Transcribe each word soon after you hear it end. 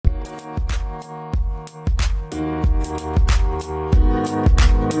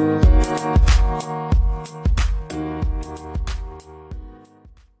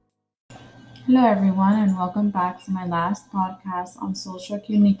Hello, everyone, and welcome back to my last podcast on social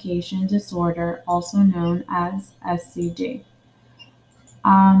communication disorder, also known as SCD.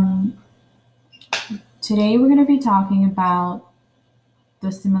 Um, Today, we're going to be talking about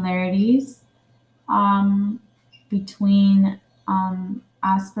the similarities um, between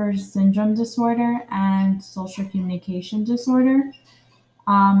Asperger's syndrome disorder and social communication disorder,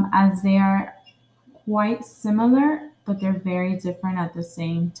 as they are quite similar, but they're very different at the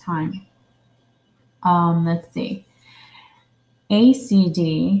same time. Let's see.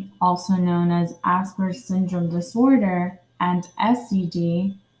 ACD, also known as Asperger's syndrome disorder, and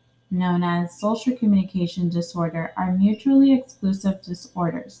SCD, known as social communication disorder, are mutually exclusive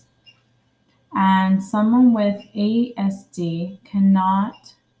disorders. And someone with ASD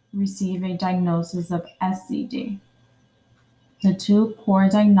cannot receive a diagnosis of SCD. The two core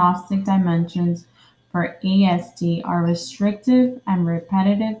diagnostic dimensions for ASD are restrictive and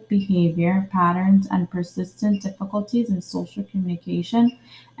repetitive behavior patterns and persistent difficulties in social communication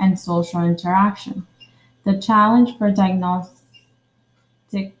and social interaction. The challenge for diagnosticians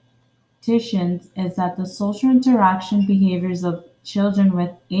is that the social interaction behaviors of children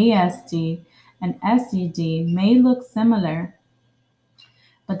with ASD and SCD may look similar,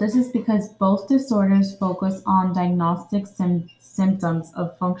 but this is because both disorders focus on diagnostic symptoms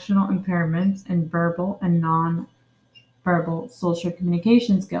of functional impairments in verbal and non-verbal social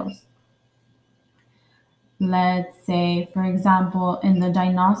communication skills. Let's say, for example, in the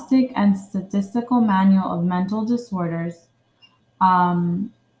Diagnostic and Statistical Manual of Mental Disorders,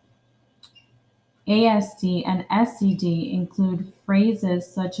 um, ASD and SCD include phrases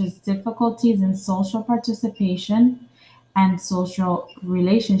such as difficulties in social participation and social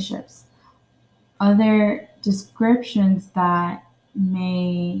relationships. Other descriptions that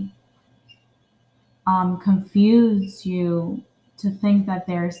may confuse you to think that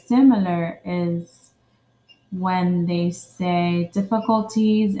they're similar is when they say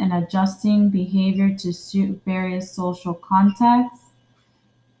difficulties in adjusting behavior to suit various social contexts,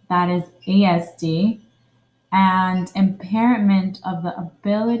 that is ASD, and impairment of the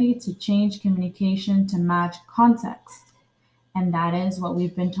ability to change communication to match context. And that is what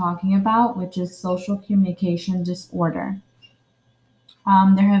we've been talking about, which is social communication disorder.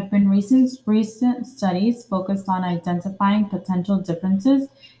 There have been recent studies focused on identifying potential differences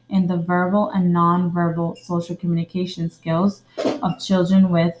in the verbal and nonverbal social communication skills of children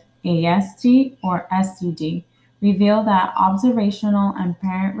with ASD or SCD, reveal that observational and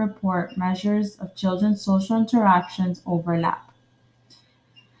parent report measures of children's social interactions overlap.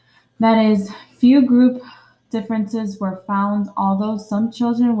 That is, few group differences were found, although some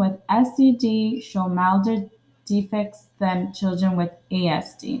children with SCD show milder defects than children with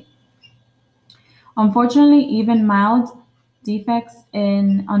ASD. Unfortunately, even mild defects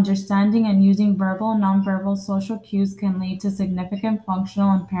in understanding and using verbal and nonverbal social cues can lead to significant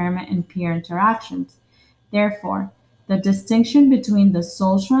functional impairment in peer interactions. Therefore, the distinction between the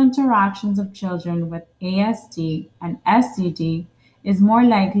social interactions of children with ASD and SCD is more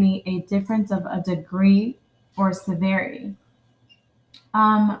likely a difference of a degree or severity,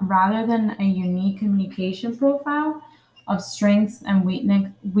 rather than a unique communication profile of strengths and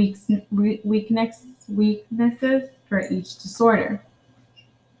weaknesses for each disorder.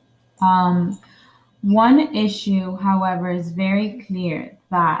 Um, One issue, however, is very clear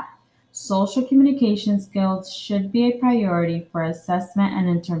that social communication skills should be a priority for assessment and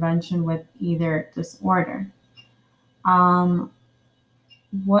intervention with either disorder. Um,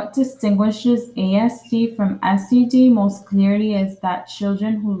 what distinguishes ASD from SCD most clearly is that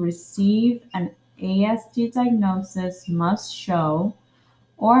children who receive an ASD diagnosis must show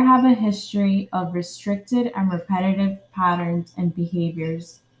or have a history of restricted and repetitive patterns in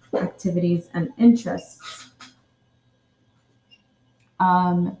behaviors, activities, and interests.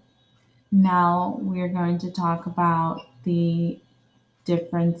 Um, Now we're going to talk about the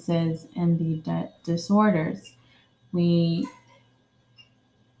differences in the disorders. We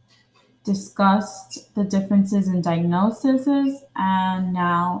discussed the differences in diagnoses and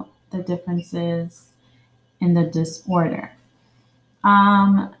now the differences in the disorder.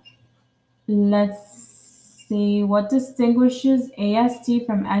 Um, let's see, what distinguishes ASD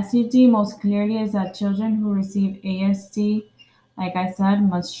from SED most clearly is that children who receive ASD, like I said,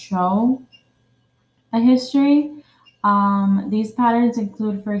 must show a history. These patterns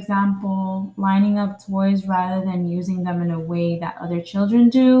include, for example, lining up toys rather than using them in a way that other children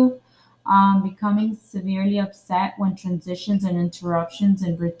do, becoming severely upset when transitions and interruptions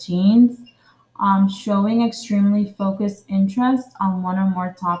in routines, showing extremely focused interest on one or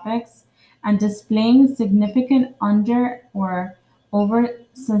more topics, and displaying significant under or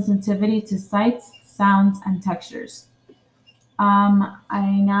oversensitivity to sights, sounds, and textures.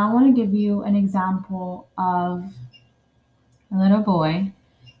 I now want to give you an example of a little boy.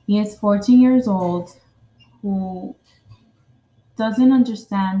 He is 14 years old who doesn't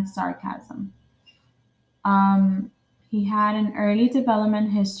understand sarcasm. Um, he had an early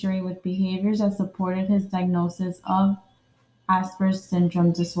development history with behaviors that supported his diagnosis of Asperger's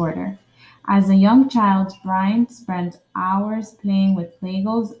syndrome disorder. As a young child, Brian spent hours playing with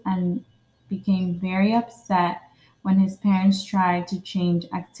Legos and became very upset when his parents tried to change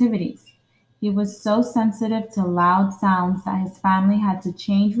activities. He was so sensitive to loud sounds that his family had to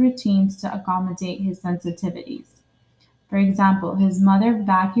change routines to accommodate his sensitivities. For example, his mother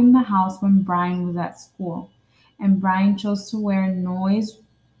vacuumed the house when Brian was at school, and Brian chose to wear noise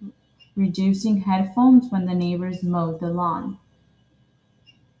reducing headphones when the neighbors mowed the lawn.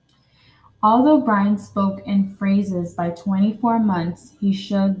 Although Brian spoke in phrases by 24 months, he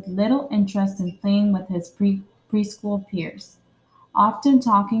showed little interest in playing with his preschool peers, often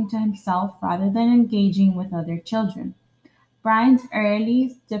talking to himself rather than engaging with other children. Brian's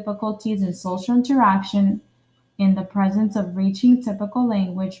early difficulties in social interaction in the presence of reaching typical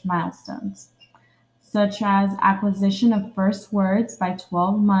language milestones, such as acquisition of first words by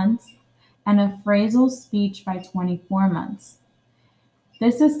 12 months and a phrasal speech by 24 months.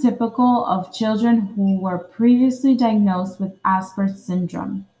 This is typical of children who were previously diagnosed with Asperger's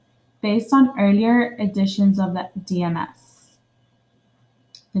syndrome, based on earlier editions of the DMS.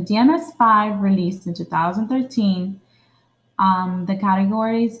 The DMS-5 released in 2013 the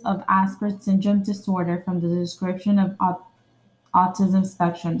categories of Asperger's syndrome disorder from the description of autism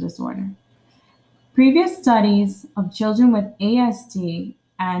spectrum disorder. Previous studies of children with ASD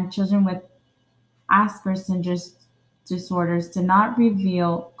and children with Asperger's syndrome disorders did not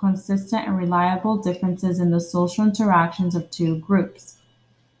reveal consistent and reliable differences in the social interactions of two groups.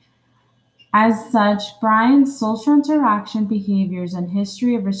 As such, Brian's social interaction behaviors and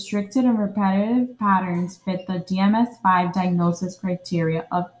history of restricted and repetitive patterns fit the DMS-5 diagnosis criteria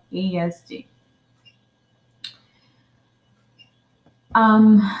of ASD.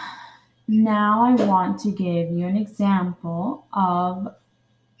 Now I want to give you an example of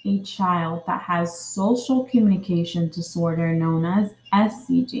a child that has social communication disorder known as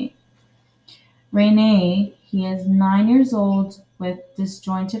SCD. Renee, he is 9 years old with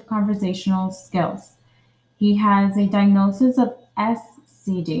disjointed conversational skills. He has a diagnosis of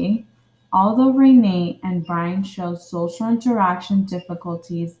SCD. Although Renee and Brian show social interaction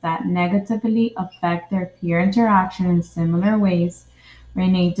difficulties that negatively affect their peer interaction in similar ways,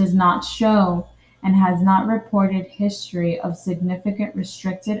 Renee does not show and has not reported history of significant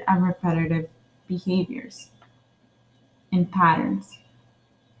restricted and repetitive behaviors and patterns.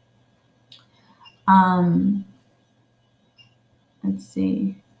 Let's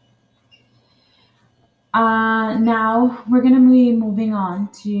see. Now we're going to be moving on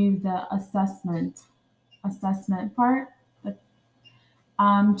to the assessment part.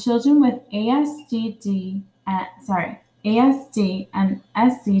 Children with ASD and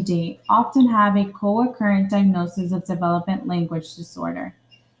SCD often have a co-occurrent diagnosis of development language disorder.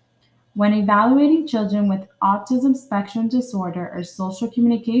 When evaluating children with autism spectrum disorder or social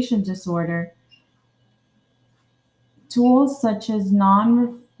communication disorder, tools such as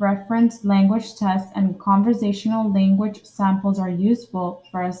non-referenced language tests and conversational language samples are useful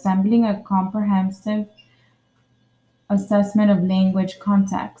for assembling a comprehensive assessment of language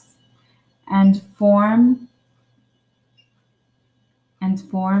context and form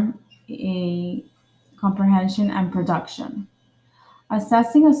a comprehension and production.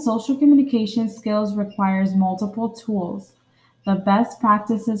 Assessing a social communication skills requires multiple tools. The best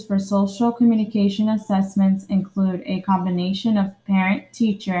practices for social communication assessments include a combination of parent,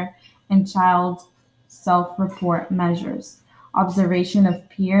 teacher, and child self-report measures, observation of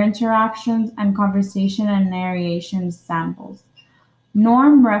peer interactions, and conversation and narration samples.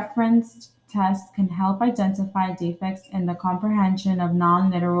 Norm-referenced tests can help identify defects in the comprehension of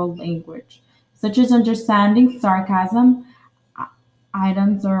non-literal language, such as understanding sarcasm,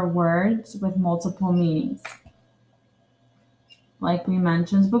 items or words with multiple meanings. Like we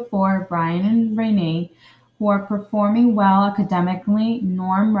mentioned before, Brian and Renee, who are performing well academically,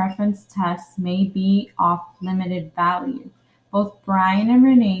 norm reference tests may be of limited value. Both Brian and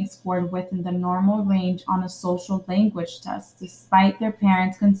Renee scored within the normal range on a social language test, despite their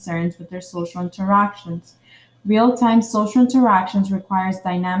parents' concerns with their social interactions. Real-time social interactions requires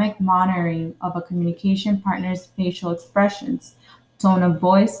dynamic monitoring of a communication partner's facial expressions, tone of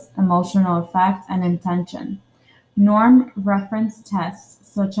voice, emotional effect, and intention. Norm reference tests,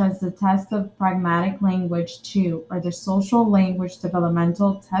 such as the test of pragmatic language 2 or the social language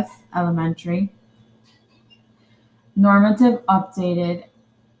developmental test elementary, normative updated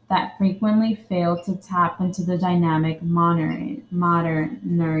that frequently fail to tap into the dynamic modern.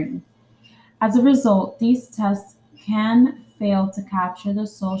 As a result, these tests can fail to capture the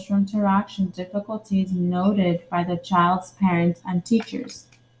social interaction difficulties noted by the child's parents and teachers.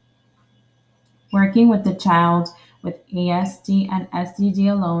 Working with the child with ASD and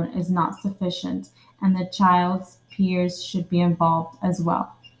SCD alone is not sufficient, and the child's peers should be involved as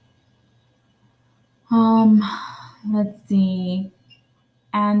well. Um, let's see.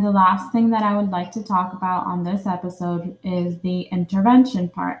 And the last thing that I would like to talk about on this episode is the intervention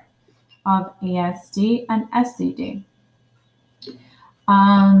part of ASD and SCD.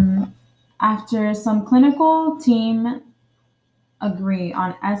 Um, After some clinical team agree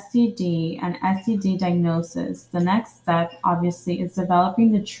on SCD and SCD diagnosis, the next step obviously is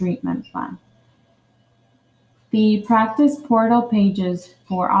developing the treatment plan. The practice portal pages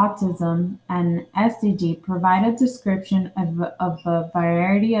for autism and SCD provide a description of a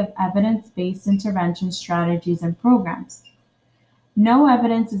variety of evidence-based intervention strategies and programs. No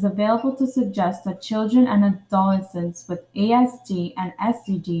evidence is available to suggest that children and adolescents with ASD and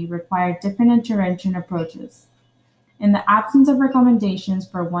SCD require different intervention approaches. In the absence of recommendations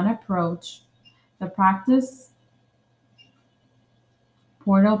for one approach, the practice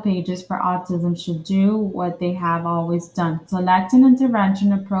portal pages for autism should do what they have always done: select an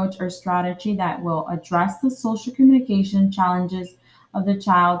intervention approach or strategy that will address the social communication challenges of the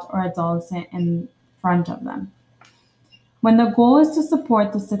child or adolescent in front of them. When the goal is to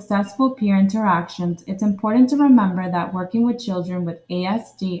support the successful peer interactions, it's important to remember that working with children with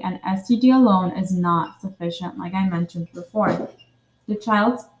ASD and SCD alone is not sufficient, like I mentioned before. The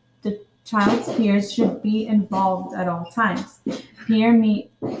child's the child's peers should be involved at all times. Peer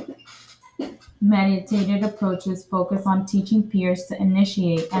mediated approaches focus on teaching peers to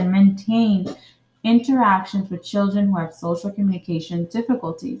initiate and maintain interactions with children who have social communication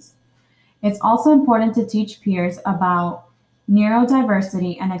difficulties. It's also important to teach peers about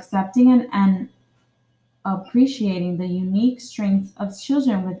neurodiversity and accepting and appreciating the unique strengths of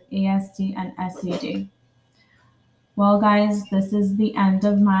children with ASD and SCD. Well, guys, this is the end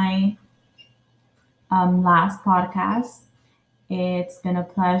of my last podcast. It's been a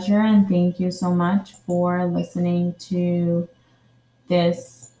pleasure, and thank you so much for listening to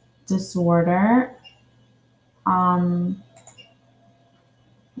this disorder. Thank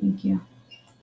you.